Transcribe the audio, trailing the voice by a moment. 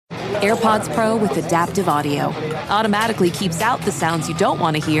AirPods Pro with adaptive audio automatically keeps out the sounds you don't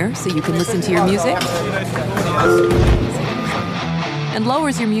want to hear so you can listen to your music, and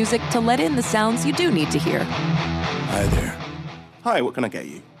lowers your music to let in the sounds you do need to hear. Hi there. Hi, what can I get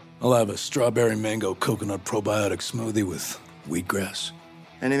you? I'll have a strawberry mango coconut probiotic smoothie with wheatgrass.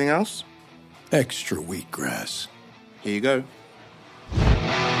 Anything else? Extra wheatgrass. Here you go.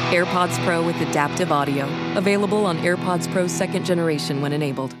 AirPods Pro with adaptive audio. Available on AirPods Pro 2nd generation when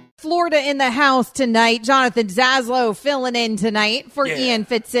enabled. Florida in the house tonight. Jonathan Zaslow filling in tonight for Ian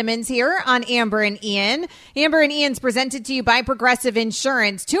Fitzsimmons here on Amber and Ian. Amber and Ian's presented to you by Progressive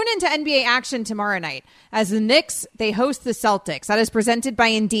Insurance. Tune into NBA action tomorrow night as the Knicks, they host the Celtics. That is presented by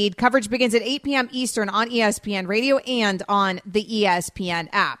Indeed. Coverage begins at 8 p.m. Eastern on ESPN Radio and on the ESPN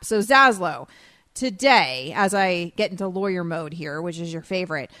app. So Zaslow, today, as I get into lawyer mode here, which is your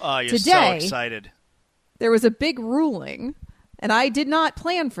favorite. Oh, you're today, so excited. There was a big ruling, and I did not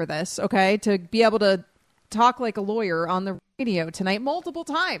plan for this, okay, to be able to talk like a lawyer on the radio tonight multiple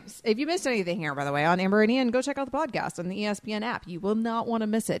times. If you missed anything here, by the way, on Amber and Ian, go check out the podcast on the ESPN app. You will not want to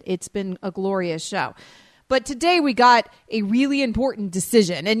miss it. It's been a glorious show. But today we got a really important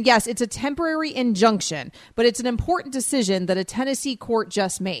decision. And yes, it's a temporary injunction, but it's an important decision that a Tennessee court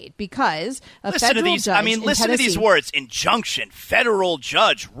just made because a federal judge listen to these words: injunction, federal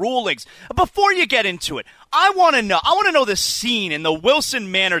judge, rulings. Before you get into it, I want to know the scene in the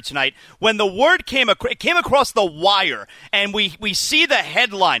Wilson Manor tonight when the word came across the wire and we see the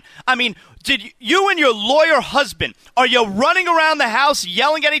headline. I mean, did you and your lawyer husband, are you running around the house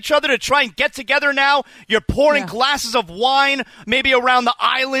yelling at each other to try and get together now? You're pouring glasses of wine, maybe around the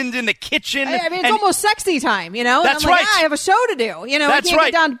island in the kitchen. I mean, it's almost sexy time, you know? That's and I'm like, right. I have a show to do. You know, That's I can't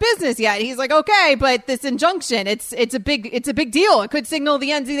right. get down to business yet. He's like, okay, but this injunction, it's a big deal. It could signal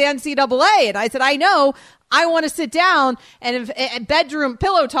the end of the NCAA. And I said, I know. I want to sit down and bedroom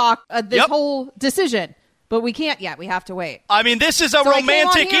pillow talk this whole decision. But we can't yet. We have to wait. I mean, this is a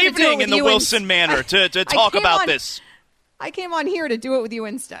romantic evening in the Wilson Manor to talk about this. I came on here to do it with you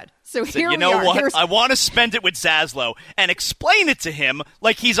instead. So here we are. You know what? I want to spend it with Zaslow and explain it to him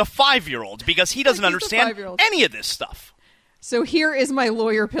like he's a 5-year-old because he doesn't understand any of this stuff. So here is my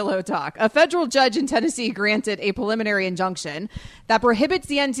lawyer pillow talk. A federal judge in Tennessee granted a preliminary injunction that prohibits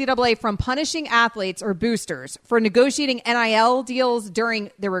the NCAA from punishing athletes or boosters for negotiating NIL deals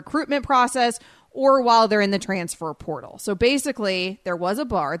during the recruitment process or while they're in the transfer portal. So basically, there was a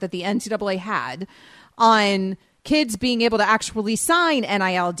bar that the NCAA had on kids being able to actually sign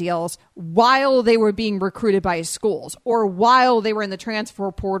NIL deals while they were being recruited by schools or while they were in the transfer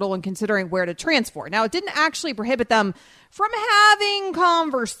portal and considering where to transfer. Now, it didn't actually prohibit them from having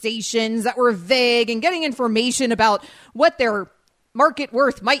conversations that were vague and getting information about what their market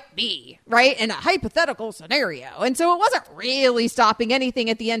worth might be, right, in a hypothetical scenario. And so it wasn't really stopping anything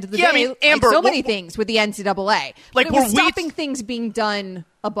at the end of the day. I mean, Amber, like so many things with the NCAA. Like, it was stopping things being done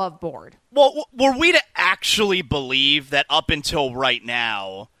above board. Well, were we to actually believe that up until right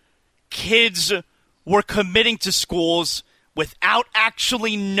now, kids were committing to schools without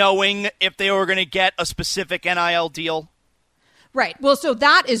actually knowing if they were going to get a specific NIL deal? Right. Well, so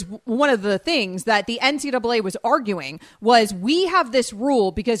that is one of the things that the NCAA was arguing was we have this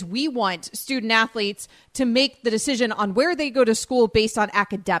rule because we want student athletes to make the decision on where they go to school based on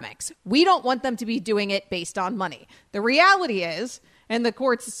academics. We don't want them to be doing it based on money. The reality is, and the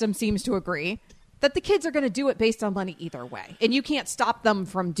court system seems to agree, that the kids are going to do it based on money either way. And you can't stop them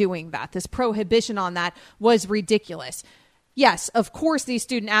from doing that. This prohibition on that was ridiculous. Yes, of course, these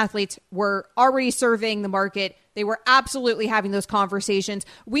student athletes were already surveying the market. They were absolutely having those conversations.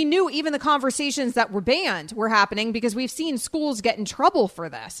 We knew even the conversations that were banned were happening because we've seen schools get in trouble for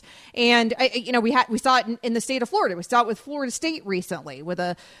this. And, we saw it in the state of Florida. We saw it with Florida State recently with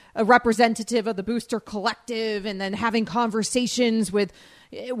a representative of the Booster Collective and then having conversations with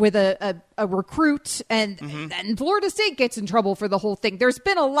a recruit and then Florida State gets in trouble for the whole thing. There's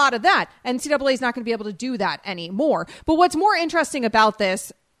been a lot of that. NCAA is not going to be able to do that anymore. But what's more interesting about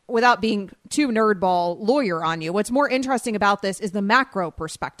this, without being too nerdball lawyer on you, what's more interesting about this is the macro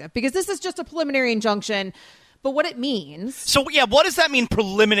perspective, because this is just a preliminary injunction, but what it means. So, what does that mean,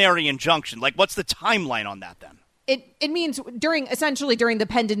 preliminary injunction? Like, what's the timeline on that then? It means during the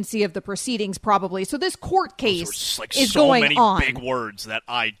pendency of the proceedings, probably. So this court case is going on. So many big words that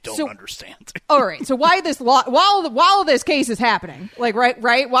I don't understand. All right. So why this while this case is happening, like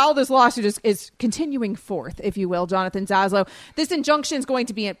right while this lawsuit is continuing forth, if you will, Jonathan Zaslow, this injunction is going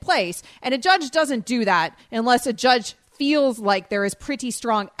to be in place, and a judge doesn't do that unless a judge feels like there is pretty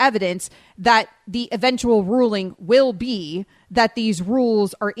strong evidence that the eventual ruling will be that these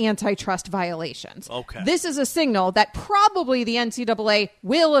rules are antitrust violations. Okay. This is a signal that probably the NCAA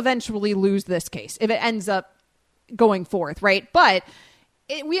will eventually lose this case if it ends up going forth, right? But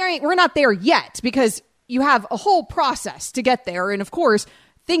we're not there yet because you have a whole process to get there. And of course,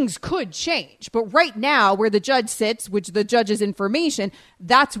 things could change. But right now, where the judge sits, which the judge's information,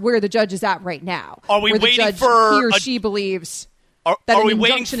 that's where the judge is at right now. Are we where the waiting judge, for he or she believes that an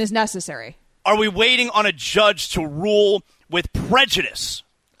injunction is necessary? Are we waiting on a judge to rule with prejudice?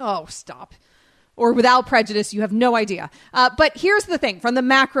 Oh, stop. Or without prejudice, you have no idea. But here's the thing, from the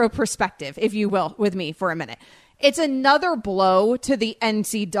macro perspective, if you will, with me for a minute. It's another blow to the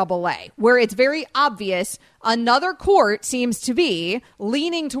NCAA, where it's very obvious another court seems to be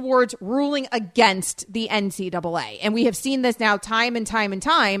leaning towards ruling against the NCAA. And we have seen this now time and time and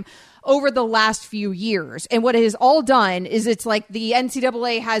time over the last few years. And what it has all done is it's like the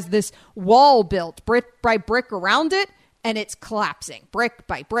NCAA has this wall built brick by brick around it, and it's collapsing brick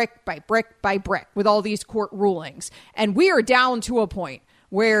by brick by brick by brick with all these court rulings. And we are down to a point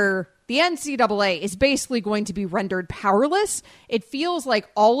where the NCAA is basically going to be rendered powerless. It feels like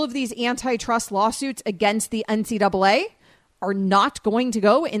all of these antitrust lawsuits against the NCAA are not going to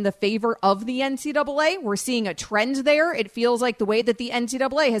go in the favor of the NCAA. We're seeing a trend there. It feels like the way that the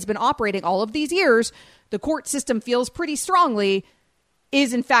NCAA has been operating all of these years, the court system feels pretty strongly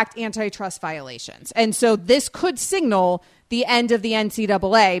is in fact antitrust violations. And so this could signal the end of the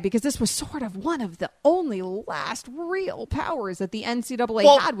NCAA, because this was sort of one of the only last real powers that the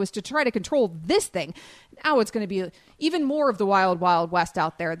NCAA had, was to try to control this thing. Now it's going to be even more of the wild, wild west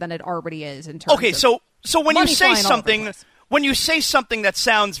out there than it already is in terms of so when you say something that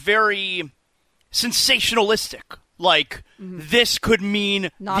sounds very sensationalistic, like this could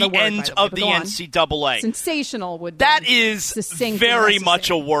mean the end of the NCAA. Sensational would be. That is very much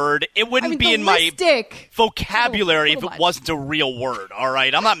a word. It wouldn't be in my vocabulary if it wasn't a real word, all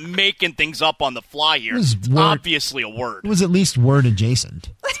right? I'm not making things up on the fly here. It's obviously a word. It was at least word adjacent.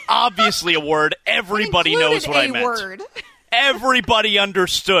 It's obviously a word. Everybody knows what I meant. Word. Everybody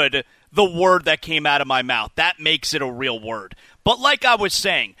understood the word that came out of my mouth. That makes it a real word. But like I was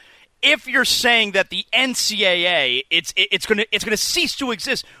saying, if you're saying that the NCAA, it's going to cease to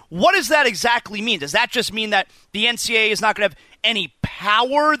exist, what does that exactly mean? Does that just mean that the NCAA is not going to have any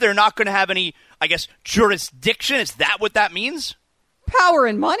power? They're not going to have any, I guess, jurisdiction? Is that what that means? Power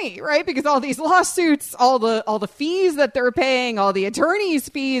and money, right? Because all these lawsuits, all the fees that they're paying, all the attorneys'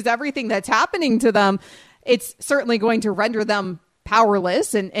 fees, everything that's happening to them, it's certainly going to render them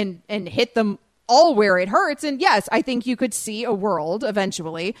powerless and hit them all where it hurts. And yes, I think you could see a world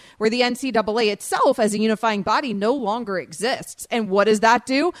eventually where the NCAA itself as a unifying body no longer exists. And what does that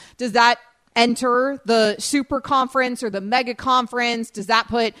do? Does that enter the super conference or the mega conference? Does that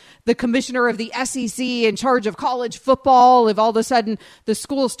put the commissioner of the SEC in charge of college football? If all of a sudden the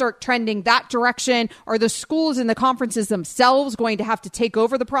schools start trending that direction, are the schools and the conferences themselves going to have to take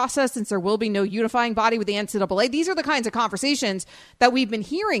over the process since there will be no unifying body with the NCAA? These are the kinds of conversations that we've been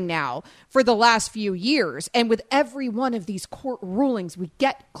hearing now for the last few years. And with every one of these court rulings, we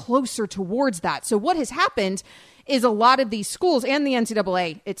get closer towards that. So what has happened is a lot of these schools and the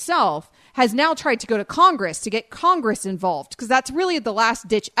NCAA itself has now tried to go to Congress to get Congress involved, because that's really the last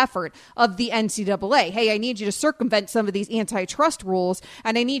ditch effort of the NCAA. Hey, I need you to circumvent some of these antitrust rules,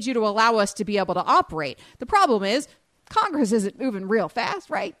 and I need you to allow us to be able to operate. The problem is Congress isn't moving real fast,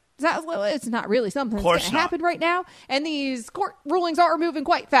 right? It's not really something that's going to happen right now. And these court rulings are moving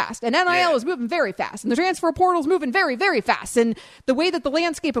quite fast. And NIL is moving very fast. And the transfer portal is moving very, very fast. And the way that the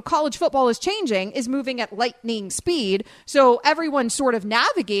landscape of college football is changing is moving at lightning speed. So everyone's sort of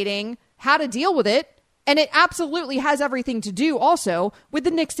navigating how to deal with it. And it absolutely has everything to do also with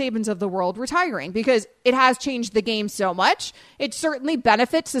the Nick Sabans of the world retiring, because it has changed the game so much. It certainly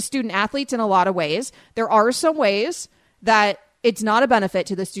benefits the student athletes in a lot of ways. There are some ways that it's not a benefit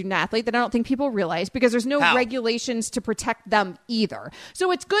to the student athlete that I don't think people realize, because there's no regulations to protect them either.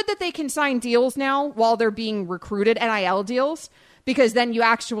 So it's good that they can sign deals now while they're being recruited, NIL deals, because then you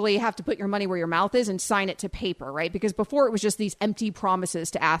actually have to put your money where your mouth is and sign it to paper, right? Because before it was just these empty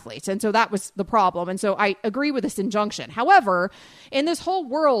promises to athletes. And so that was the problem. And so I agree with this injunction. However, in this whole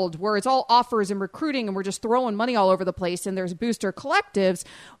world where it's all offers and recruiting and we're just throwing money all over the place and there's booster collectives,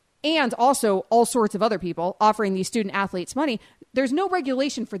 and also all sorts of other people offering these student athletes money, there's no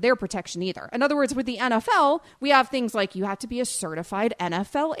regulation for their protection either. In other words, with the NFL, we have things like you have to be a certified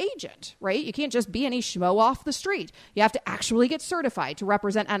NFL agent, right? You can't just be any schmo off the street. You have to actually get certified to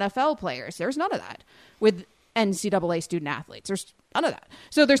represent NFL players. There's none of that. With NCAA student athletes. There's none of that.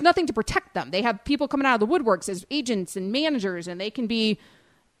 So there's nothing to protect them. They have people coming out of the woodworks as agents and managers, and they can be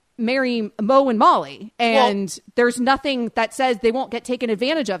Mary, Mo, and Molly. And there's nothing that says they won't get taken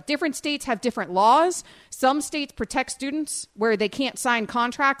advantage of. Different states have different laws. Some states protect students where they can't sign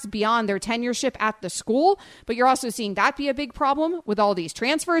contracts beyond their tenureship at the school. But you're also seeing that be a big problem with all these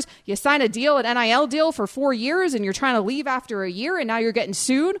transfers. You sign a deal, an NIL deal for 4 years, and you're trying to leave after a year, and now you're getting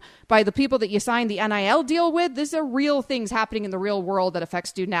sued by the people that you signed the NIL deal with. These are real things happening in the real world that affect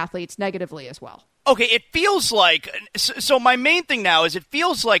student athletes negatively as well. Okay, it feels like, so my main thing now is it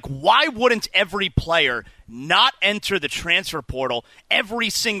feels like, why wouldn't every player not enter the transfer portal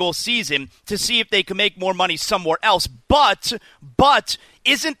every single season to see if they can make more money somewhere else? But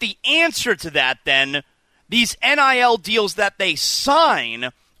isn't the answer to that then these NIL deals that they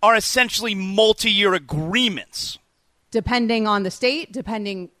sign are essentially multi-year agreements? Depending on the state,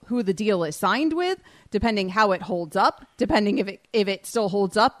 depending who the deal is signed with, depending how it holds up, depending if it still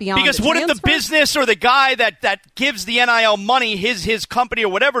holds up beyond because the wouldn't transfer? the business or the guy that gives the NIL money, his company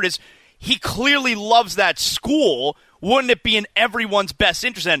or whatever it is, he clearly loves that school. Wouldn't it be in everyone's best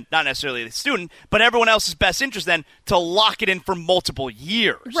interest, and not necessarily the student, but everyone else's best interest then to lock it in for multiple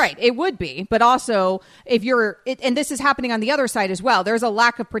years? Right, it would be. But also, if you're, and this is happening on the other side as well, there's a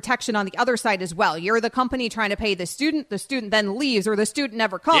lack of protection on the other side as well. You're the company trying to pay the student then leaves, or the student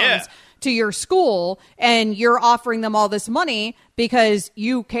never comes to your school, and you're offering them all this money because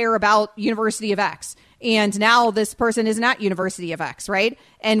you care about University of X. And now this person isn't at University of X, right?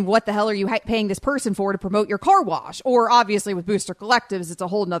 And what the hell are you paying this person for to promote your car wash? Or obviously with Booster Collectives, it's a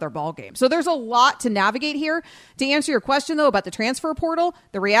whole nother ballgame. So there's a lot to navigate here. To answer your question, though, about the transfer portal,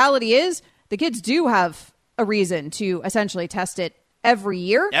 the reality is the kids do have a reason to essentially test it every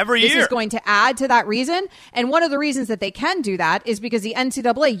year. This is going to add to that reason. And one of the reasons that they can do that is because the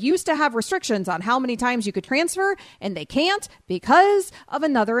NCAA used to have restrictions on how many times you could transfer, and they can't because of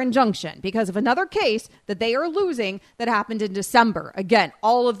another injunction, because of another case that they are losing that happened in December. Again,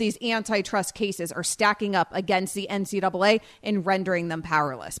 all of these antitrust cases are stacking up against the NCAA and rendering them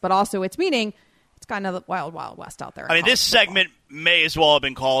powerless. But also it's meaning it's kind of the wild, wild west out there. I mean, this segment may as well have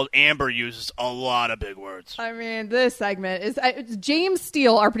been called Amber Uses a Lot of Big Words. I mean, this segment is James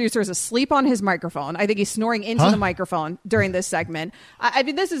Steele, our producer, is asleep on his microphone. I think he's snoring into the microphone during this segment. I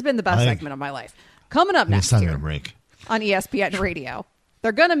mean, this has been the best segment of my life. Coming up next year on ESPN Radio,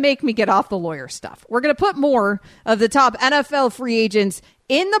 they're going to make me get off the lawyer stuff. We're going to put more of the top NFL free agents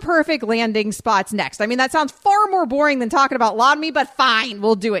in the perfect landing spots next. I mean, that sounds far more boring than talking about Laudemy, but fine.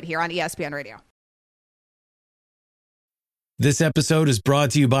 We'll do it here on ESPN Radio. This episode is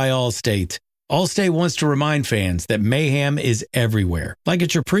brought to you by Allstate. Allstate wants to remind fans that mayhem is everywhere, like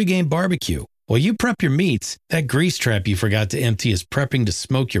at your pregame barbecue. While you prep your meats, that grease trap you forgot to empty is prepping to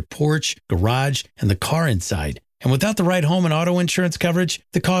smoke your porch, garage, and the car inside. And without the right home and auto insurance coverage,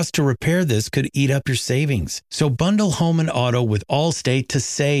 the cost to repair this could eat up your savings. So bundle home and auto with Allstate to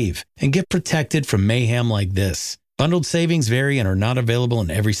save and get protected from mayhem like this. Bundled savings vary and are not available in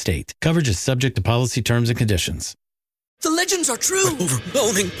every state. Coverage is subject to policy terms and conditions. The legends are true.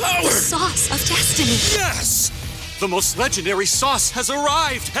 Overwhelming power! The sauce of destiny. Yes! The most legendary sauce has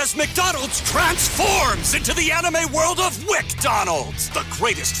arrived as McDonald's transforms into the anime world of WickDonald's. The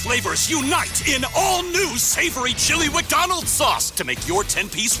greatest flavors unite in all new savory chili McDonald's sauce to make your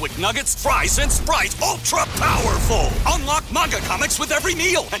 10-piece Wick Nuggets, fries, and Sprite ultra-powerful. Unlock manga comics with every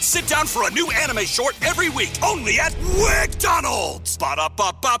meal and sit down for a new anime short every week only at WickDonald's.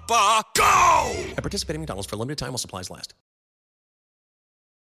 Ba-da-ba-ba-ba, go! At participating McDonald's for a limited time while supplies last.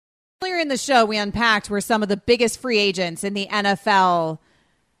 Earlier in the show, we unpacked where some of the biggest free agents in the NFL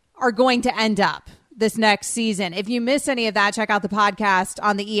are going to end up this next season. If you miss any of that, check out the podcast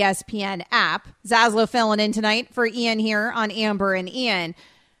on the ESPN app. Zaslow filling in tonight for Ian here on Amber and Ian.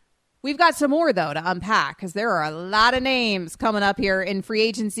 We've got some more, though, to unpack because there are a lot of names coming up here in free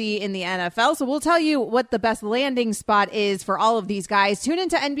agency in the NFL. So we'll tell you what the best landing spot is for all of these guys. Tune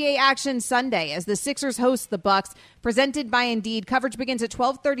into NBA Action Sunday as the Sixers host the Bucks, presented by Indeed. Coverage begins at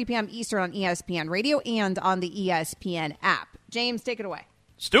 12:30 p.m. Eastern on ESPN Radio and on the ESPN app. James, take it away.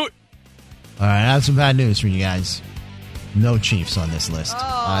 Let's do it. All right, I have some bad news for you guys. No Chiefs on this list.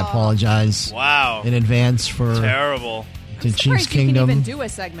 I apologize. Wow. In advance for terrible. The Chiefs Kingdom. You can even do a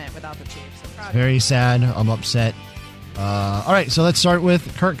segment without the Chiefs. Very sad. I'm upset. All right, so let's start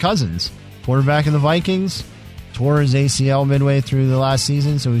with Kirk Cousins, quarterback of the Vikings. Tore his ACL midway through the last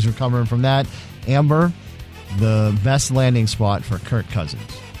season, so he's recovering from that. Amber, the best landing spot for Kirk Cousins.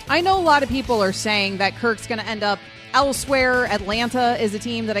 I know a lot of people are saying that Kirk's going to end up elsewhere. Atlanta is a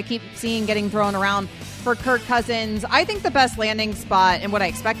team that I keep seeing getting thrown around for Kirk Cousins. I think the best landing spot and what I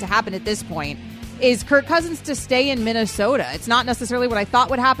expect to happen at this point is Kirk Cousins to stay in Minnesota. It's not necessarily what I thought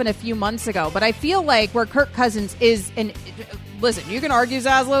would happen a few months ago, but I feel like where Kirk Cousins is, and listen, you can argue,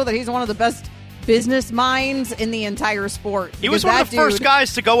 Zaslow, that he's one of the best business minds in the entire sport. He was one of the first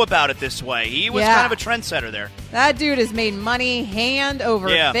guys to go about it this way. He was kind of a trendsetter there. That dude has made money hand over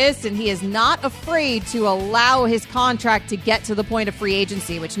fist, and he is not afraid to allow his contract to get to the point of free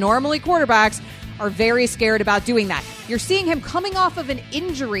agency, which normally quarterbacks are very scared about doing that. You're seeing him coming off of an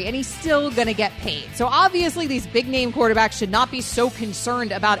injury, and he's still going to get paid. So obviously these big-name quarterbacks should not be so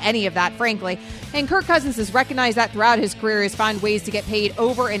concerned about any of that, frankly. And Kirk Cousins has recognized that throughout his career. He's found ways to get paid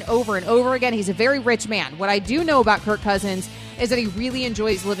over and over and over again. He's a very rich man. What I do know about Kirk Cousins is that he really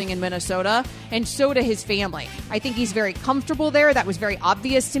enjoys living in Minnesota, and so do his family. I think he's very comfortable there. That was very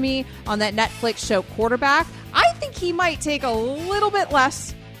obvious to me on that Netflix show Quarterback. I think he might take a little bit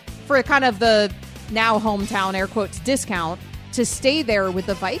less for kind of the now hometown, air quotes, discount to stay there with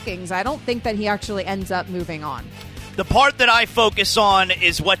the Vikings. I don't think that he actually ends up moving on. The part that I focus on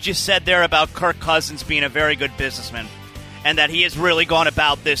is what you said there about Kirk Cousins being a very good businessman and that he has really gone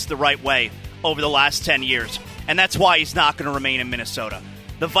about this the right way over the last 10 years. And that's why he's not going to remain in Minnesota.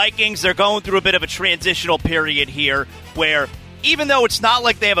 The Vikings, they're going through a bit of a transitional period here where even though it's not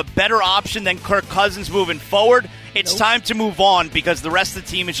like they have a better option than Kirk Cousins moving forward, it's time to move on because the rest of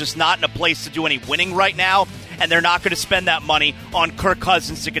the team is just not in a place to do any winning right now, and they're not going to spend that money on Kirk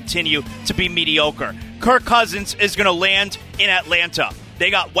Cousins to continue to be mediocre. Kirk Cousins is going to land in Atlanta.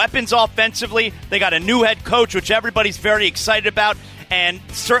 They got weapons offensively. They got a new head coach, which everybody's very excited about, and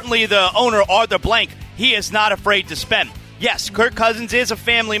certainly the owner, Arthur Blank, he is not afraid to spend. Yes, Kirk Cousins is a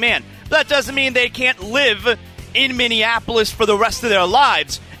family man, but that doesn't mean they can't live in Minneapolis for the rest of their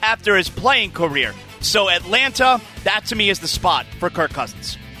lives after his playing career. So Atlanta, that to me is the spot for Kirk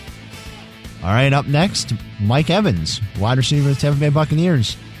Cousins. All right, up next, Mike Evans, wide receiver of the Tampa Bay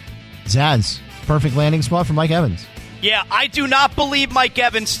Buccaneers. Zaz, perfect landing spot for Mike Evans. Yeah, I do not believe Mike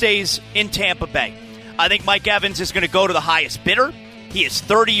Evans stays in Tampa Bay. I think Mike Evans is going to go to the highest bidder. He is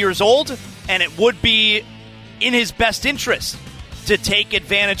 30 years old, and it would be in his best interest to take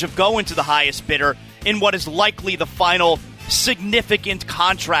advantage of going to the highest bidder in what is likely the final significant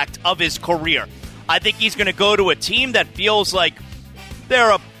contract of his career. I think he's going to go to a team that feels like they're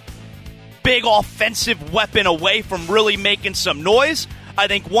a big offensive weapon away from really making some noise. I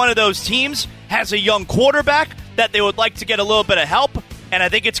think one of those teams has a young quarterback that they would like to get a little bit of help, and I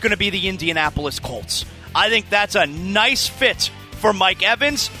think it's going to be the Indianapolis Colts. I think that's a nice fit for Mike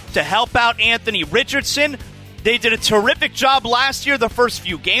Evans to help out Anthony Richardson. They did a terrific job last year, the first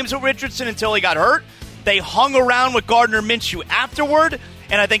few games with Richardson until he got hurt. They hung around with Gardner Minshew afterward,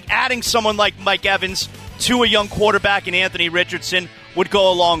 and I think adding someone like Mike Evans to a young quarterback in Anthony Richardson would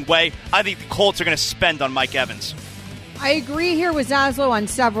go a long way. I think the Colts are going to spend on Mike Evans. I agree here with Zaslow on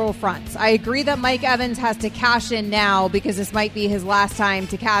several fronts. I agree that Mike Evans has to cash in now because this might be his last time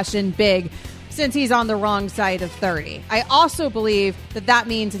to cash in big since he's on the wrong side of 30. I also believe that that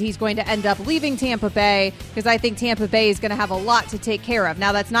means that he's going to end up leaving Tampa Bay because I think Tampa Bay is going to have a lot to take care of.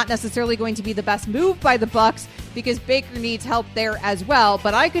 Now, that's not necessarily going to be the best move by the Bucs because Baker needs help there as well,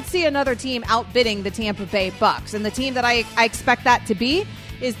 but I could see another team outbidding the Tampa Bay Bucs, and the team that I expect that to be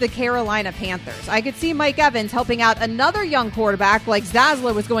is the Carolina Panthers. I could see Mike Evans helping out another young quarterback like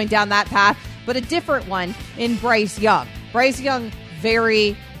Zaslow was going down that path, but a different one in Bryce Young. Bryce Young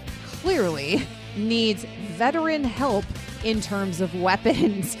very clearly needs veteran help in terms of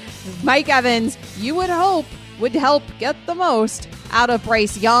weapons. Mike Evans, you would hope, would help get the most out of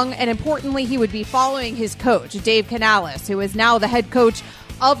Bryce Young, and importantly, he would be following his coach, Dave Canales, who is now the head coach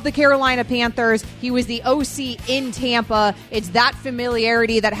of the Carolina Panthers. He was the OC in Tampa. It's that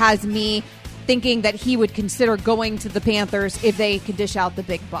familiarity that has me thinking that he would consider going to the Panthers if they could dish out the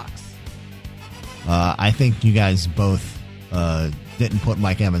big bucks. I think you guys both didn't put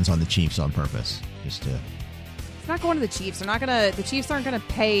Mike Evans on the Chiefs on purpose. Just to. It's not going to the Chiefs. The Chiefs aren't going to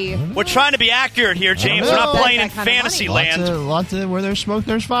pay. We're trying to be accurate here, James. We're not playing in fantasy land. Lots of where there's smoke,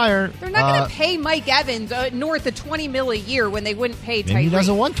 there's fire. They're not going to pay Mike Evans north of $20 million a year when they wouldn't pay Tyreek. Maybe he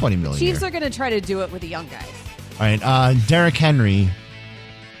doesn't want $20 million. Chiefs are going to try to do it with the young guys. All right, Derrick Henry,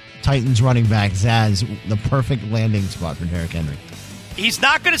 Titans running back, Zaz, the perfect landing spot for Derrick Henry. He's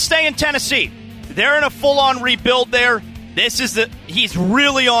not going to stay in Tennessee. They're in a full-on rebuild there. He's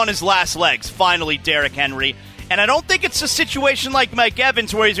really on his last legs, finally, Derrick Henry. And I don't think it's a situation like Mike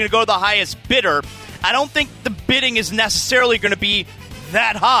Evans where he's going to go to the highest bidder. I don't think the bidding is necessarily going to be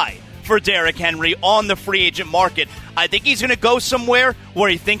that high for Derrick Henry on the free agent market. I think he's going to go somewhere where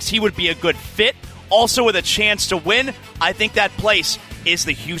he thinks he would be a good fit, also with a chance to win. I think that place is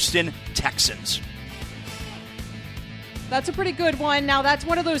the Houston Texans. That's a pretty good one. Now, that's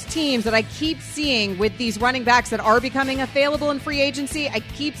one of those teams that I keep seeing with these running backs that are becoming available in free agency. I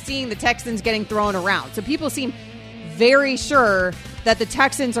keep seeing the Texans getting thrown around. So people seem very sure that the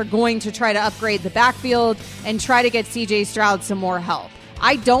Texans are going to try to upgrade the backfield and try to get C.J. Stroud some more help.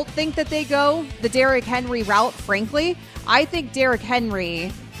 I don't think that they go the Derrick Henry route, frankly. I think Derrick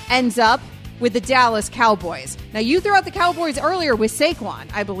Henry ends up with the Dallas Cowboys. Now, you threw out the Cowboys earlier with Saquon,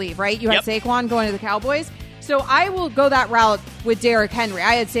 I believe, right? You had Saquon going to the Cowboys. So I will go that route with Derrick Henry.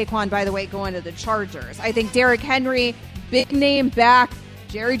 I had Saquon, by the way, going to the Chargers. I think Derrick Henry, big name back.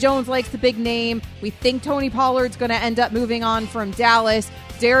 Jerry Jones likes the big name. We think Tony Pollard's going to end up moving on from Dallas.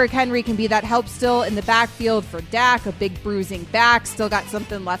 Derrick Henry can be that help still in the backfield for Dak, a big bruising back. Still got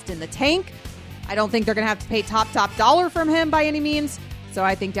something left in the tank. I don't think they're going to have to pay top dollar from him by any means. So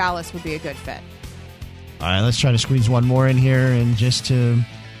I think Dallas would be a good fit. All right, let's try to squeeze one more in here. And just to,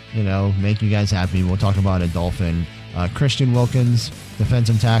 make you guys happy, we'll talk about a Dolphin. Christian Wilkins,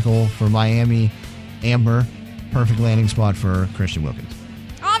 defensive tackle for Miami. Amber, perfect landing spot for Christian Wilkins.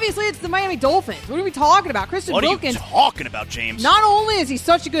 Obviously, it's the Miami Dolphins. What are we talking about? Christian Wilkins. What are you talking about, James? Not only is he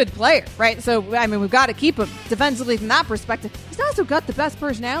such a good player, right? So, we've got to keep him defensively from that perspective. He's also got the best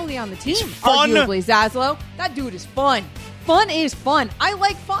personality on the team. He's fun. Arguably, Zaslow. That dude is fun. Fun is fun. I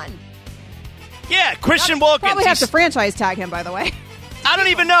like fun. Yeah, Christian Wilkins. Probably have to franchise tag him, by the way. I don't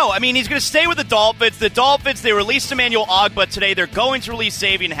even know. I mean, he's going to stay with the Dolphins. The Dolphins, they released Emmanuel Ogbah today. They're going to release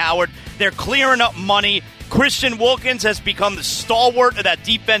Xavier Howard. They're clearing up money. Christian Wilkins has become the stalwart of that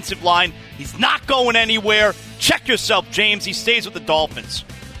defensive line. He's not going anywhere. Check yourself, James. He stays with the Dolphins.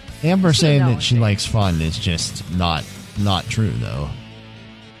 Amber saying that she likes fun is just not true, though.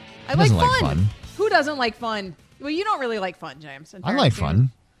 I like fun. Who doesn't like fun? Well, you don't really like fun, James. I like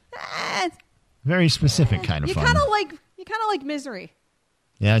fun. Very specific kind of fun. You kind of like misery.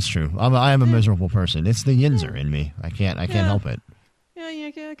 Yeah, that's true. I am a miserable person. It's the yinzer in me. I can't help it. Yeah,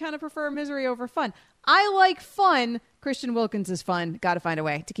 you kind of prefer misery over fun. I like fun. Christian Wilkins is fun. Got to find a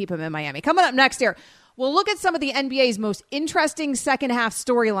way to keep him in Miami. Coming up next here, we'll look at some of the NBA's most interesting second half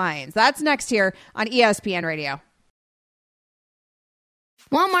storylines. That's next here on ESPN Radio.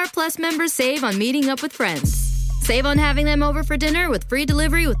 Walmart Plus members save on meeting up with friends. Save on having them over for dinner with free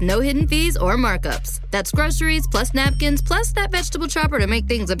delivery with no hidden fees or markups. That's groceries, plus napkins, plus that vegetable chopper to make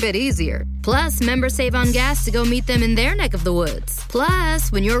things a bit easier. Plus, members save on gas to go meet them in their neck of the woods.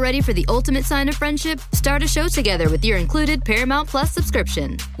 Plus, when you're ready for the ultimate sign of friendship, start a show together with your included Paramount Plus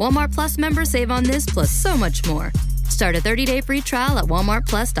subscription. Walmart Plus members save on this plus so much more. Start a 30-day free trial at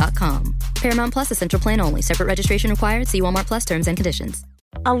walmartplus.com. Paramount Plus Essential Plan only. Separate registration required. See Walmart Plus terms and conditions.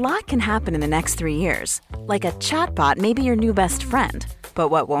 A lot can happen in the next 3 years. Like a chatbot may be your new best friend. But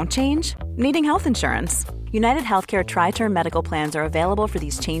what won't change? Needing health insurance. United Healthcare Tri-Term Medical Plans are available for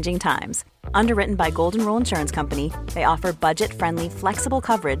these changing times. Underwritten by Golden Rule Insurance Company, they offer budget-friendly, flexible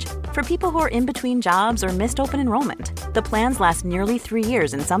coverage for people who are in between jobs or missed open enrollment. The plans last nearly 3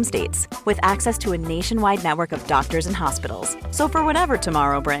 years in some states, with access to a nationwide network of doctors and hospitals. So for whatever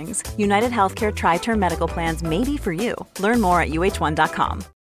tomorrow brings, United Healthcare Tri-Term Medical Plans may be for you. Learn more at uh1.com.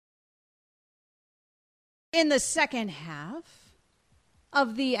 In the second half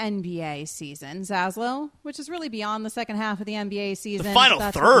of the NBA season, Zaslow, which is really beyond the second half of the NBA season. The final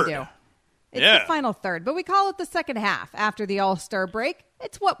third. It's the final third, but we call it the second half after the All-Star break.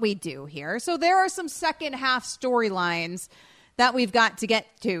 It's what we do here. So there are some second half storylines that we've got to get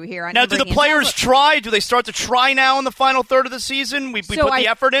to here. Now, do the players try? Do they start to try now in the final third of the season? We put the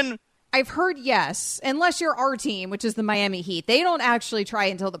effort in? I've heard yes, unless you're our team, which is the Miami Heat. They don't actually try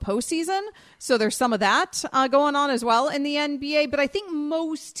until the postseason, so there's some of that going on as well in the NBA. But I think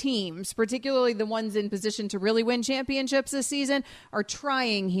most teams, particularly the ones in position to really win championships this season, are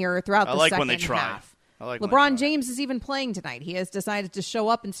trying here throughout the second half. I like when they try. LeBron James is even playing tonight. He has decided to show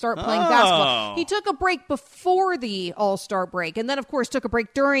up and start playing basketball. He took a break before the All-Star break, and then, of course, took a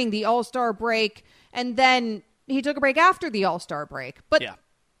break during the All-Star break, and then he took a break after the All-Star break. But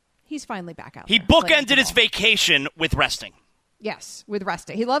he's finally back out. He bookended his vacation with resting. Yes, with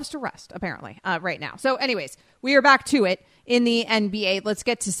resting. He loves to rest, apparently, right now. So anyways, we are back to it in the NBA. Let's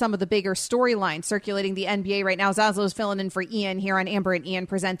get to some of the bigger storylines circulating the NBA right now. Zaslow's filling in for Ian here on Amber and Ian,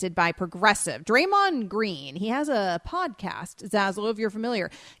 presented by Progressive. Draymond Green, he has a podcast, Zaslow, if you're familiar.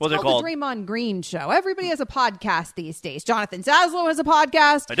 It's called The Draymond Green Show. Everybody has a podcast these days. Jonathan Zaslow has a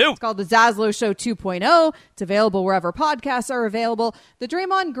podcast. I do. It's called The Zaslow Show 2.0. It's available wherever podcasts are available. The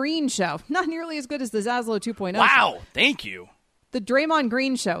Draymond Green Show, not nearly as good as the Zaslow 2.0 Wow, show. Thank you. The Draymond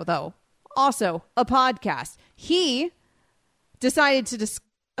Green Show, though, also a podcast. He decided to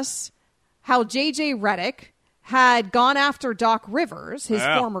discuss how J.J. Redick had gone after Doc Rivers, his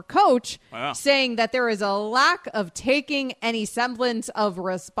former coach, saying that there is a lack of taking any semblance of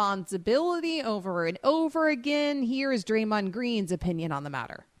responsibility over and over again. Here is Draymond Green's opinion on the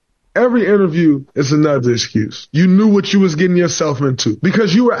matter. Every interview is another excuse. You knew what you was getting yourself into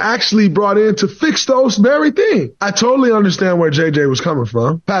because you were actually brought in to fix those very things. I totally understand where JJ was coming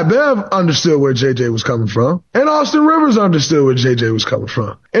from. Pat Bev understood where JJ was coming from. And Austin Rivers understood where JJ was coming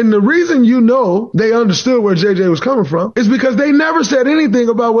from. And the reason they understood where JJ was coming from is because they never said anything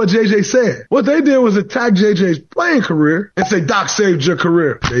about what JJ said. What they did was attack JJ's playing career and say, Doc saved your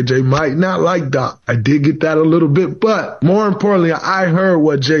career. JJ might not like Doc. I did get that a little bit, but more importantly, I heard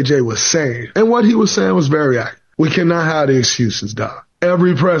what JJ was saying. And what he was saying was very accurate. We cannot have the excuses, Doc.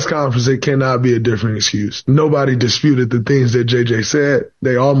 Every press conference, it cannot be a different excuse. Nobody disputed the things that JJ said.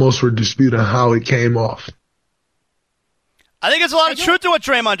 They almost were disputing how it came off. I think there's a lot of truth to what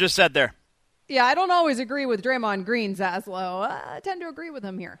Draymond just said there. Yeah, I don't always agree with Draymond Green, Zaslow. I tend to agree with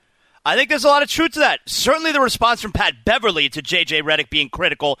him here. I think there's a lot of truth to that. Certainly the response from Pat Beverly to J.J. Redick being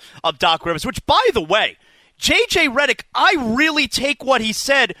critical of Doc Rivers, which, by the way, J.J. Redick, I really take what he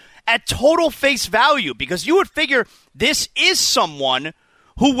said at total face value, because you would figure this is someone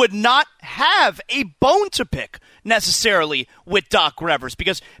who would not have a bone to pick necessarily with Doc Rivers,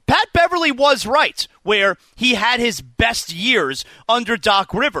 because Pat Beverly was right where he had his best years under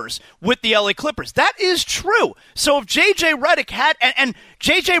Doc Rivers with the LA Clippers. That is true. So if J.J. Redick had, and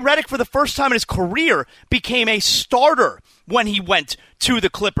J.J. Redick for the first time in his career became a starter when he went to the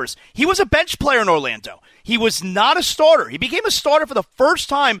Clippers. He was a bench player in Orlando. He was not a starter. He became a starter for the first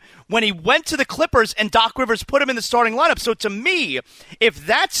time when he went to the Clippers and Doc Rivers put him in the starting lineup. So to me, if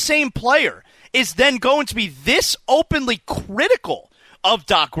that same player is then going to be this openly critical of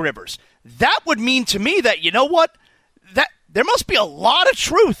Doc Rivers, that would mean to me that, you know what, that there must be a lot of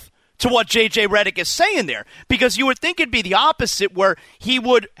truth to what J.J. Redick is saying there, because you would think it'd be the opposite, where he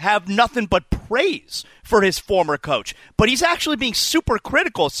would have nothing but praise for his former coach. But he's actually being super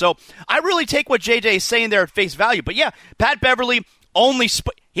critical, so I really take what J.J. is saying there at face value. But yeah, Pat Beverly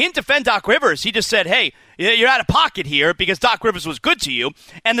he didn't defend Doc Rivers. He just said, hey, you're out of pocket here because Doc Rivers was good to you.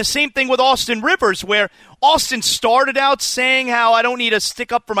 And the same thing with Austin Rivers, where Austin started out saying how I don't need to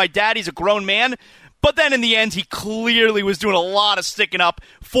stick up for my dad, he's a grown man. But then in the end, he clearly was doing a lot of sticking up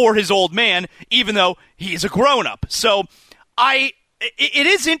for his old man, even though he's a grown-up. So it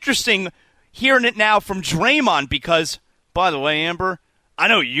is interesting hearing it now from Draymond because, by the way, Amber, I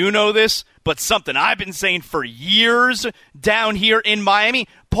know you know this, but something I've been saying for years down here in Miami,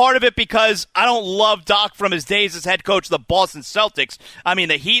 part of it because I don't love Doc from his days as head coach of the Boston Celtics. I mean,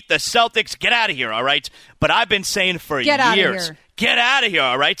 the Heat, the Celtics, get out of here, all right? But I've been saying for years. Get out of here,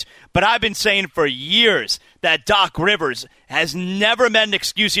 all right? But I've been saying for years that Doc Rivers has never met an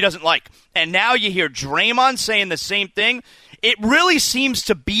excuse he doesn't like. And now you hear Draymond saying the same thing. It really seems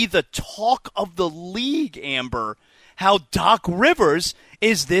to be the talk of the league, Amber, how Doc Rivers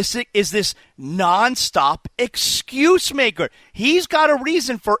is this nonstop excuse maker. He's got a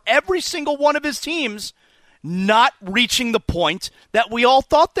reason for every single one of his teams not reaching the point that we all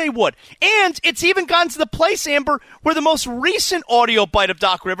thought they would. And it's even gotten to the place, Amber, where the most recent audio bite of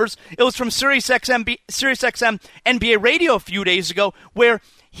Doc Rivers, it was from SiriusXM NBA Radio a few days ago, where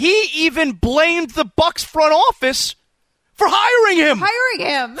he even blamed the Bucks front office for hiring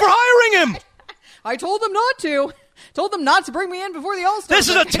him. I told them not to. Told them not to bring me in before the All-Star. This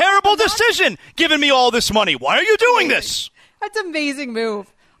is a terrible decision, giving me all this money. Why are you doing this? That's an amazing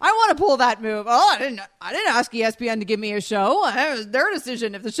move. I want to pull that move. Oh, I didn't ask ESPN to give me a show. It was their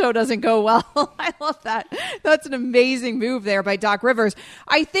decision if the show doesn't go well. I love that. That's an amazing move there by Doc Rivers.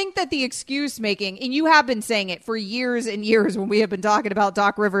 I think that the excuse making, and you have been saying it for years and years when we have been talking about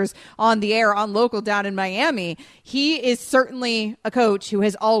Doc Rivers on the air, on local down in Miami, he is certainly a coach who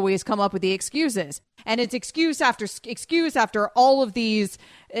has always come up with the excuses. And it's excuse after excuse after all of these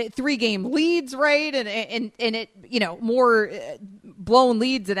 3-game leads, right? And it, you know, more blown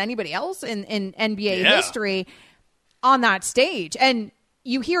leads than anybody else in NBA history on that stage. And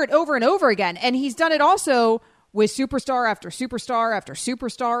you hear it over and over again. And he's done it also with superstar after superstar after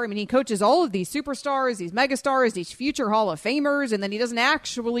superstar. I mean, he coaches all of these superstars, these megastars, these future Hall of Famers, and then he doesn't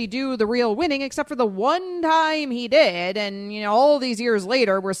actually do the real winning except for the one time he did. And, you know, all these years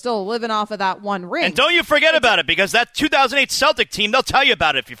later, we're still living off of that one ring. And don't you forget about it, because that 2008 Celtic team, they'll tell you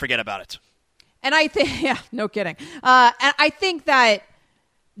about it if you forget about it. And I think, yeah, no kidding. And I think that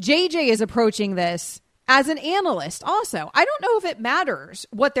JJ is approaching this as an analyst also. I don't know if it matters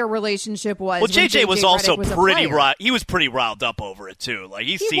what their relationship was. Well, JJ was also pretty riled up over it too. Like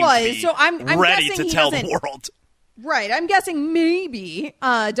he seemed to be I'm ready to tell the world. Right. I'm guessing maybe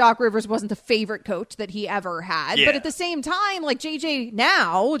Doc Rivers wasn't the favorite coach that he ever had. Yeah. But at the same time, like JJ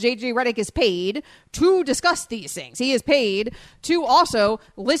Redick is paid to discuss these things. He is paid to also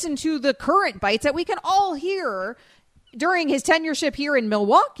listen to the current bites that we can all hear during his tenureship here in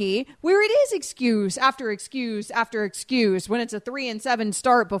Milwaukee, where it is excuse after excuse after excuse when it's a 3-7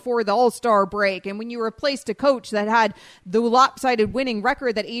 start before the All-Star break, and when you replaced a coach that had the lopsided winning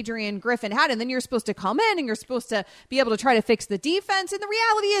record that Adrian Griffin had, and then you're supposed to come in and you're supposed to be able to try to fix the defense. And the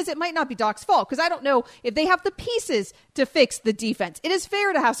reality is it might not be Doc's fault, because I don't know if they have the pieces to fix the defense. It is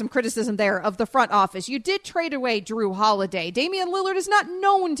fair to have some criticism there of the front office. You did trade away Drew Holiday. Damian Lillard is not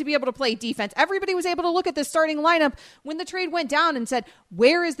known to be able to play defense. Everybody was able to look at the starting lineup when the trade went down and said,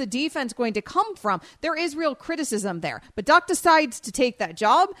 where is the defense going to come from? There is real criticism there. But Doc decides to take that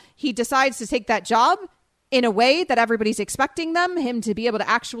job. He decides to take that job in a way that everybody's expecting him to be able to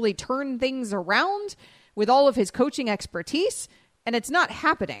actually turn things around with all of his coaching expertise. And it's not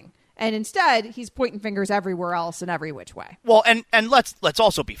happening. And instead, he's pointing fingers everywhere else in every which way. Well, and let's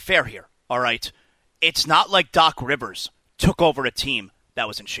also be fair here, all right? It's not like Doc Rivers took over a team that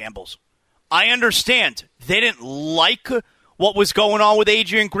was in shambles. I understand they didn't like what was going on with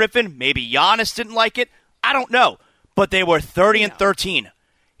Adrian Griffin. Maybe Giannis didn't like it. I don't know. But they were 30-13.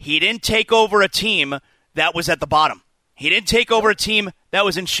 He didn't take over a team that was at the bottom. He didn't take over a team that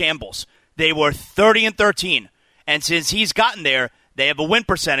was in shambles. They were 30-13. And since he's gotten there, they have a win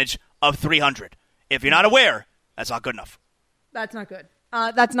percentage of 300. If you're not aware, that's not good enough. That's not good.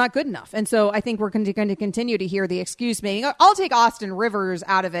 That's not good enough. And so I think we're going to continue to hear the excuse making. I'll take Austin Rivers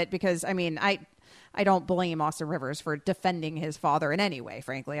out of it because, I mean, I don't blame Austin Rivers for defending his father in any way,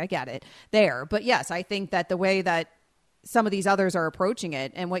 frankly. I get it there. But yes, I think that the way that some of these others are approaching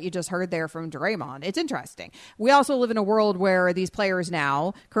it and what you just heard there from Draymond, it's interesting. We also live in a world where these players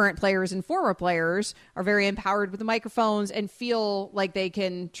now, current players and former players, are very empowered with the microphones and feel like they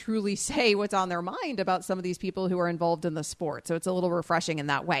can truly say what's on their mind about some of these people who are involved in the sport. So it's a little refreshing in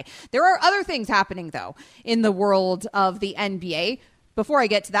that way. There are other things happening, though, in the world of the NBA. Before I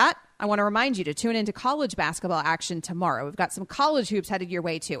get to that, I want to remind you to tune into college basketball action tomorrow. We've got some college hoops headed your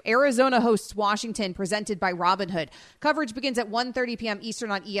way, too. Arizona hosts Washington, presented by Robinhood. Coverage begins at 1:30 p.m.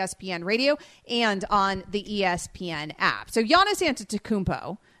 Eastern on ESPN Radio and on the ESPN app. So Giannis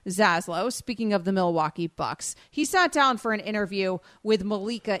Antetokounmpo, Zaslow, speaking of the Milwaukee Bucks, he sat down for an interview with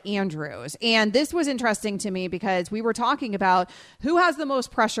Malika Andrews. And this was interesting to me because we were talking about who has the most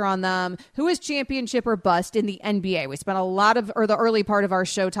pressure on them, who is championship or bust in the NBA. We spent the early part of our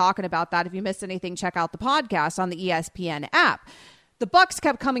show talking about that. If you missed anything, check out the podcast on the ESPN app. The Bucks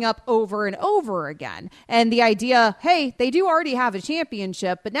kept coming up over and over again. And the idea, hey, they do already have a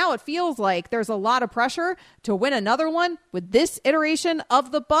championship, but now it feels like there's a lot of pressure to win another one with this iteration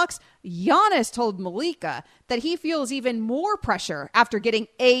of the Bucks. Giannis told Malika that he feels even more pressure after getting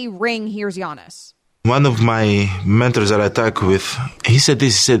a ring. Here's Giannis. One of my mentors that I talk with, he said,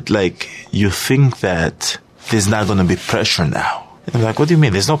 you think that there's not going to be pressure now. I'm like, what do you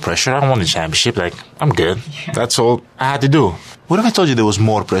mean? There's no pressure. I don't want a championship. Like, I'm good. That's all I had to do. What if I told you there was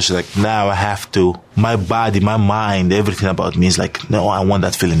more pressure? Like, now I have to, my body, my mind, everything about me is like, no, I want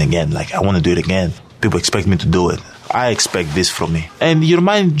that feeling again. Like, I want to do it again. People expect me to do it. I expect this from me. And your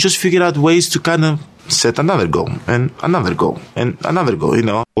mind just figured out ways to kind of set another goal and another goal and another goal, you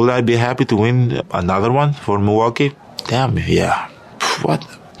know. Would I be happy to win another one for Milwaukee? Damn, yeah. What?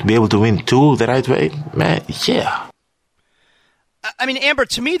 To be able to win two the right way? Man, yeah. I mean, Amber,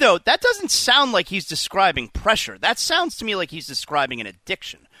 to me, though, that doesn't sound like he's describing pressure. That sounds to me like he's describing an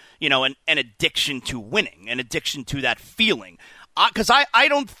addiction, you know, an addiction to winning, an addiction to that feeling. Because I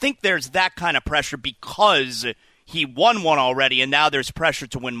don't think there's that kind of pressure because he won one already and now there's pressure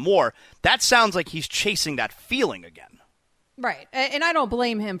to win more. That sounds like he's chasing that feeling again. Right. And I don't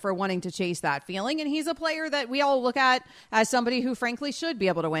blame him for wanting to chase that feeling. And he's a player that we all look at as somebody who, frankly, should be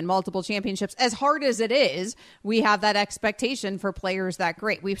able to win multiple championships. As hard as it is, we have that expectation for players that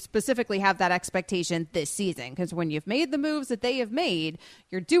great. We specifically have that expectation this season because when you've made the moves that they have made,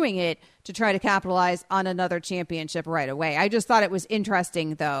 you're doing it to try to capitalize on another championship right away. I just thought it was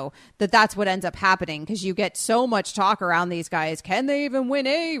interesting, though, that that's what ends up happening because you get so much talk around these guys. Can they even win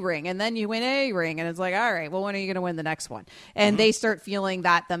a ring? And then you win a ring. And it's like, all right, well, when are you going to win the next one? And they start feeling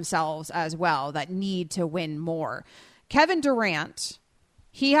that themselves as well, that need to win more. Kevin Durant,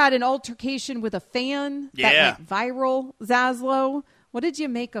 he had an altercation with a fan that went viral, Zaslow. What did you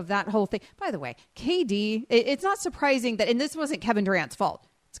make of that whole thing? By the way, KD, it's not surprising that, and this wasn't Kevin Durant's fault.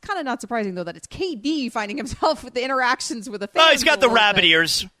 It's kind of not surprising, though, that it's KD finding himself with the interactions with the fans. Oh, he's got the rabbit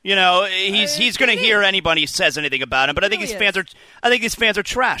ears. You know, he's going to hear anybody says anything about him. But I think these fans are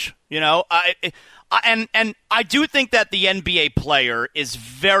trash. You know, And I do think that the NBA player is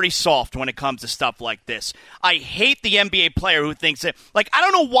very soft when it comes to stuff like this. I hate the NBA player who thinks that, like, I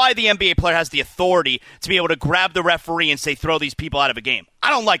don't know why the NBA player has the authority to be able to grab the referee and say, throw these people out of a game. I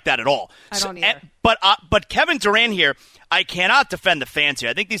don't like that at all. I don't either. But Kevin Durant here, I cannot defend the fans here.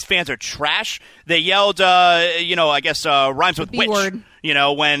 I think these fans are trash. They yelled, rhymes with witch. B-word.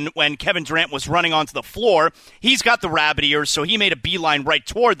 When Kevin Durant was running onto the floor, he's got the rabbit ears, so he made a beeline right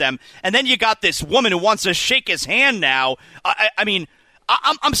toward them. And then you got this woman who wants to shake his hand now.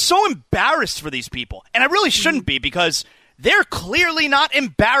 I'm so embarrassed for these people. And I really shouldn't be, because they're clearly not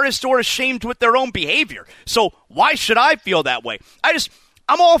embarrassed or ashamed with their own behavior. So why should I feel that way?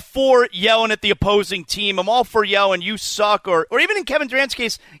 I'm all for yelling at the opposing team. I'm all for yelling, you suck, or even in Kevin Durant's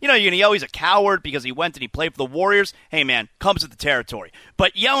case, you're going to yell he's a coward because he went and he played for the Warriors. Hey, man, comes with the territory.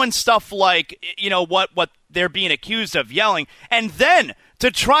 But yelling stuff like, what they're being accused of yelling, and then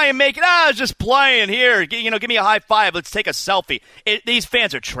to try and make it, I was just playing here, give me a high five, let's take a selfie. These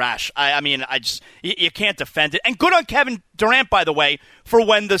fans are trash. You can't defend it. And good on Kevin Durant, by the way, for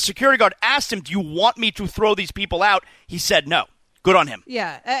when the security guard asked him, do you want me to throw these people out? He said no. Good on him.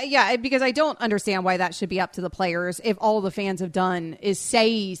 Yeah, because I don't understand why that should be up to the players if all the fans have done is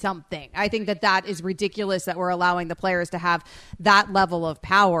say something. I think that is ridiculous that we're allowing the players to have that level of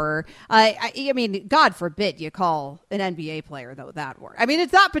power. I mean, God forbid you call an NBA player, though, that word. I mean,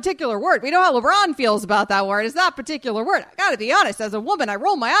 it's that particular word. We know how LeBron feels about that word. It's that particular word. I got to be honest, as a woman, I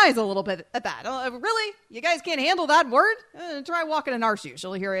roll my eyes a little bit at that. Really? You guys can't handle that word? Try walking in our shoes.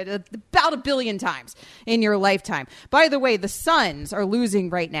 You'll hear it about 1 billion times in your lifetime. By the way, the Suns are losing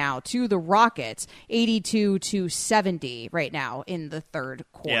right now to the Rockets 82-70 right now in the third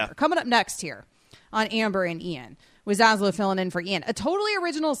quarter. Yeah. Coming up next here on Amber and Ian, with Zaslow filling in for Ian, a totally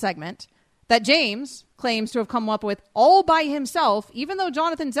original segment that James claims to have come up with all by himself, even though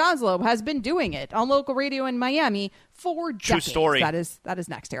Jonathan Zaslow has been doing it on local radio in Miami for decades. True story. That is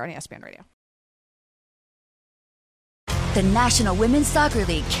next here on ESPN Radio. The National Women's Soccer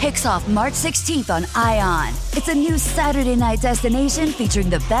League kicks off March 16th on ION. It's a new Saturday night destination featuring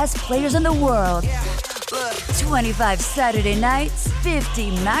the best players in the world. 25 Saturday nights,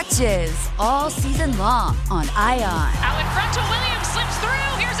 50 matches, all season long on ION. Out in front to Williams, slips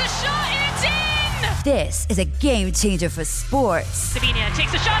through, here's a shot, and it's in! This is a game changer for sports. Sabina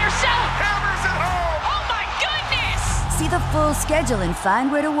takes a shot herself, hammers it home! Oh my goodness! See the full schedule and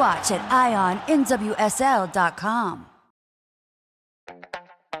find where to watch at IONNWSL.com.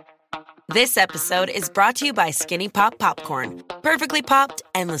 This episode is brought to you by Skinny Pop Popcorn. Perfectly popped,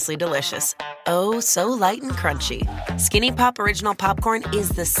 endlessly delicious. Oh, so light and crunchy. Skinny Pop Original Popcorn is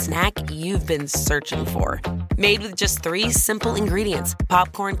the snack you've been searching for. Made with just 3 simple ingredients: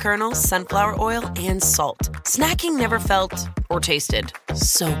 popcorn kernels, sunflower oil, and salt. Snacking never felt or tasted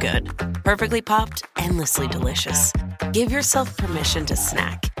so good. Perfectly popped, endlessly delicious. Give yourself permission to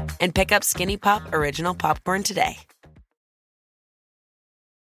snack and pick up Skinny Pop Original Popcorn today.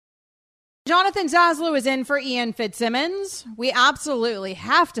 Jonathan Zaslow is in for Ian Fitzsimmons. We absolutely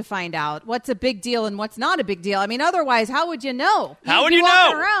have to find out what's a big deal and what's not a big deal. I mean, otherwise, how would you know? How would you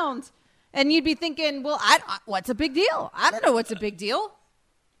walking know? Around and you'd be thinking, well, what's a big deal? I don't know what's a big deal.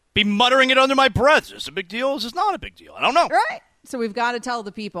 Be muttering it under my breath. Is this a big deal? Is this not a big deal? I don't know. Right. So we've got to tell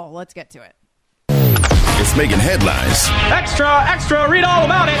the people. Let's get to it. It's making headlines. Extra, read all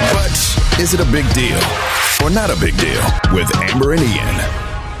about it. But is it a big deal or not a big deal? With Amber and Ian.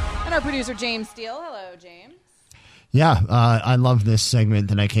 And our producer, James Steele. Hello, James. Yeah, I love this segment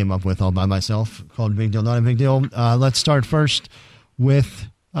that I came up with all by myself called Big Deal, Not a Big Deal. Let's start first with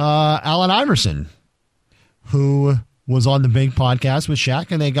Allen Iverson, who was on the big podcast with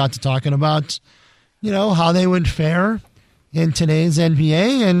Shaq, and they got to talking about, how they would fare in today's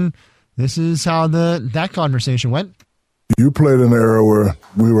NBA, and this is how that conversation went. You played in an era where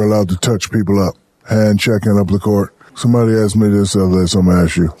we were allowed to touch people up, hand checking up the court. Somebody asked me this the other day, so I'm going to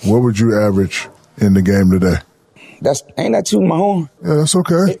ask you, what would you average in the game today? Ain't that too my horn? Yeah, that's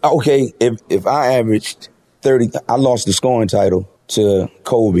okay. Okay, if I averaged 30, I lost the scoring title to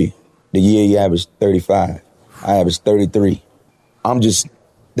Kobe the year he averaged 35. I averaged 33. I'm just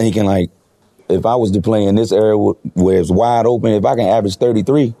thinking, like, if I was to play in this era where it's wide open, if I can average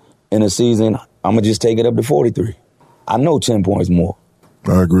 33 in a season, I'm going to just take it up to 43. I know 10 points more.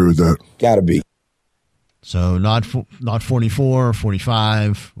 I agree with that. Gotta be. So not 44 or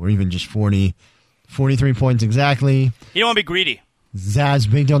 45 or even just 40, 43 points exactly. You don't want to be greedy. Zaz,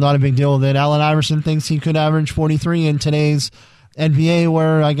 big deal, not a big deal. That Allen Iverson thinks he could average 43 in today's NBA,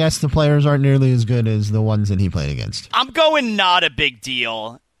 where I guess the players aren't nearly as good as the ones that he played against. I'm going not a big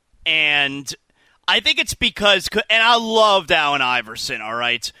deal, and I think it's because, and I loved Allen Iverson, all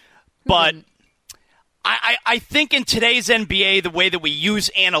right, but I think in today's NBA, the way that we use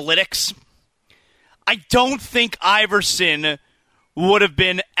analytics, I don't think Iverson would have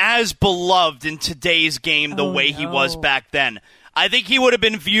been as beloved in today's game the way he was back then. I think he would have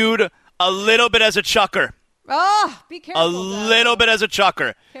been viewed a little bit as a chucker. Oh, be careful. A little bit as a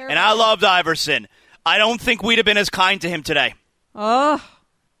chucker. Careful. And I loved Iverson. I don't think we'd have been as kind to him today. Oh,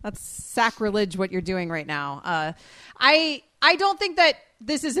 that's sacrilege what you're doing right now. I don't think that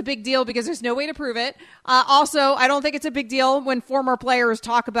this is a big deal because there's no way to prove it. Also, I don't think it's a big deal when former players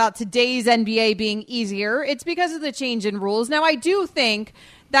talk about today's NBA being easier. It's because of the change in rules. Now, I do think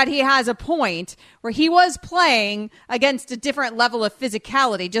that he has a point where he was playing against a different level of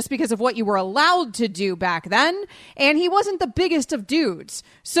physicality just because of what you were allowed to do back then. And he wasn't the biggest of dudes.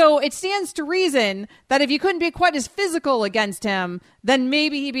 So it stands to reason that if you couldn't be quite as physical against him, then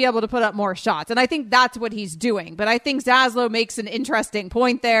maybe he'd be able to put up more shots. And I think that's what he's doing. But I think Zaslow makes an interesting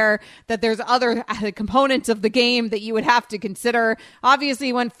point there that there's other components of the game that you would have to consider. Obviously,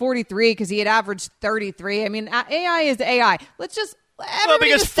 he went 43 because he had averaged 33. I mean, AI is AI. Let's just... Well,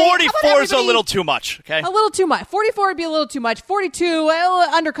 because 44 is a little too much, okay? A little too much. 44 would be a little too much. 42,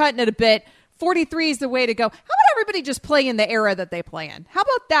 undercutting it a bit. 43 is the way to go. How about everybody just play in the era that they play in? How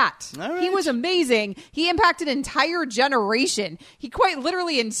about that? Right. He was amazing. He impacted an entire generation. He quite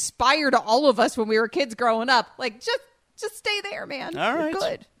literally inspired all of us when we were kids growing up. Like, just stay there, man. All right. You're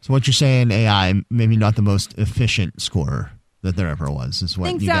good. So what you're saying, AI, maybe not the most efficient scorer that there ever was, is what I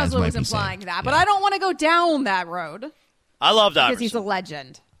think you guys Zaslow might was be implying saying. that, but I don't want to go down that road. I loved Iverson. Because he's a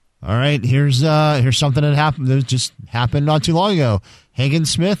legend. All right, here's something that happened. That just happened not too long ago. Hagen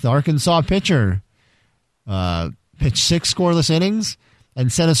Smith, Arkansas pitcher, pitched 6 scoreless innings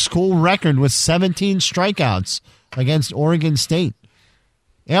and set a school record with 17 strikeouts against Oregon State.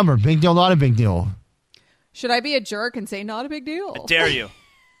 Amber, big deal, not a big deal? Should I be a jerk and say not a big deal? I dare you.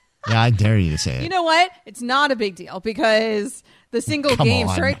 Yeah, I dare you to say it. You know what? It's not a big deal because the single game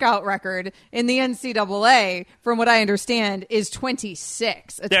strikeout record in the NCAA, from what I understand, is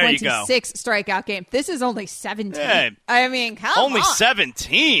 26. A there 26 strikeout game. This is only 17. Hey, I mean, come only on.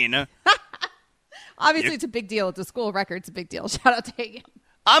 17? Obviously, it's a big deal. It's a school record. It's a big deal. Shout out to Hagen.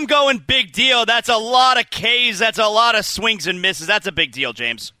 I'm going big deal. That's a lot of Ks. That's a lot of swings and misses. That's a big deal,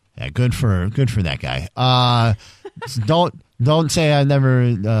 James. Yeah, good for that guy. Don't say I've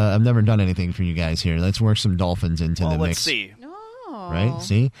never done anything for you guys here. Let's work some Dolphins into the mix. Let's see. Right?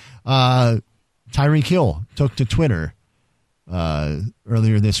 See? Tyreek Hill took to Twitter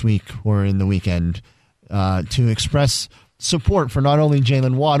earlier this week or in the weekend to express support for not only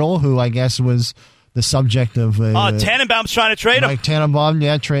Jalen Waddle, who I guess was the subject of Tannenbaum's trying to trade him. Mike Tannenbaum,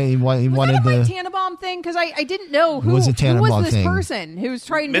 yeah, he wanted Mike Tannenbaum thing because I didn't know who was this person who was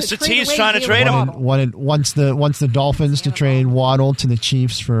trying Mr. to trade T's away trying to Jalen trade him. Wanted once the Dolphins to trade Waddle to the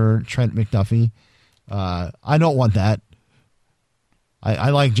Chiefs for Trent McDuffie. I don't want that. I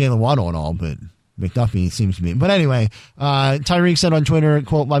like Jalen Waddle and all, but McDuffie seems to be. But anyway, Tyreek said on Twitter,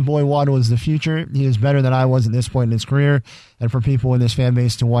 quote, "My boy Waddle is the future. He is better than I was at this point in his career. And for people in this fan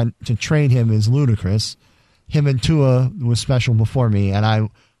base to want to trade him is ludicrous. Him and Tua was special before me, and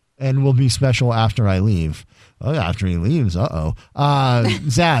will be special after I leave." Oh, after he leaves,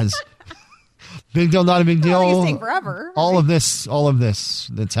 Zaz. Big deal, not a big deal. Well, he's staying forever. All of this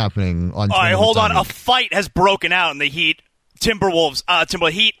that's happening on Twitter. All right, hold on. A fight has broken out in the Heat. Pelicans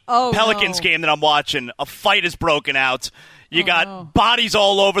game that I'm watching. A fight is broken out. You got bodies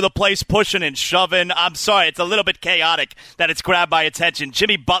all over the place, pushing and shoving. I'm sorry, it's a little bit chaotic that it's grabbed my attention.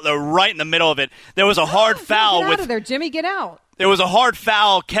 Jimmy Butler right in the middle of it. There was a hard foul. Get out of there, Jimmy. Get out. There was a hard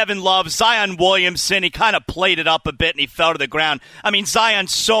foul. Kevin Love, Zion Williamson, he kind of played it up a bit and he fell to the ground. I mean,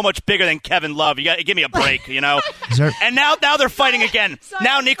 Zion's so much bigger than Kevin Love. You got to give me a break, you know? And now they're fighting again.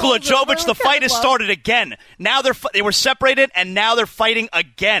 Now Nikola Jovic, the fight has started again. Now they were separated and now they're fighting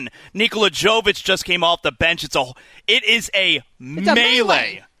again. Nikola Jovic just came off the bench. It is a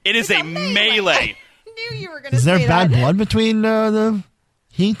melee. It is a melee. I knew you were going to say that. Is there bad blood between the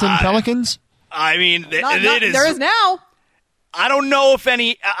Heat and Pelicans? I mean, it is. There is now. I don't know if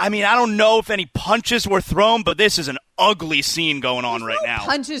any punches were thrown, but this is an ugly scene going on right now.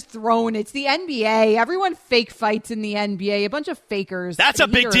 Punches thrown. It's the NBA. Everyone fake fights in the NBA. A bunch of fakers. That's a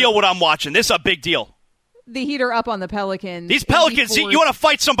big deal what I'm watching. This is a big deal. The Heat are up on the Pelicans. These Pelicans, you want to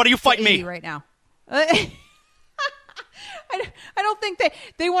fight somebody, you fight me. Right now. I don't think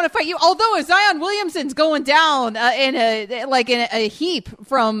they want to fight you. Although if Zion Williamson's going down in a heap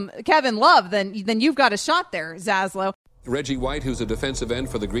from Kevin Love, then you've got a shot there, Zaslow. Reggie White, who's a defensive end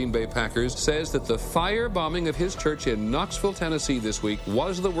for the Green Bay Packers, says that the firebombing of his church in Knoxville, Tennessee this week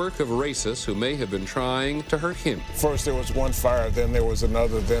was the work of racists who may have been trying to hurt him. First there was one fire, then there was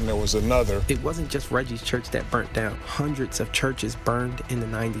another, then there was another. It wasn't just Reggie's church that burnt down. Hundreds of churches burned in the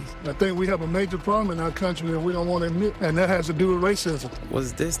 90s. I think we have a major problem in our country that we don't want to admit, and that has to do with racism.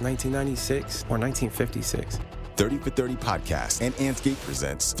 Was this 1996 or 1956? 30 for 30 podcast and Anscape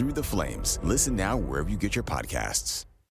presents Through the Flames. Listen now wherever you get your podcasts.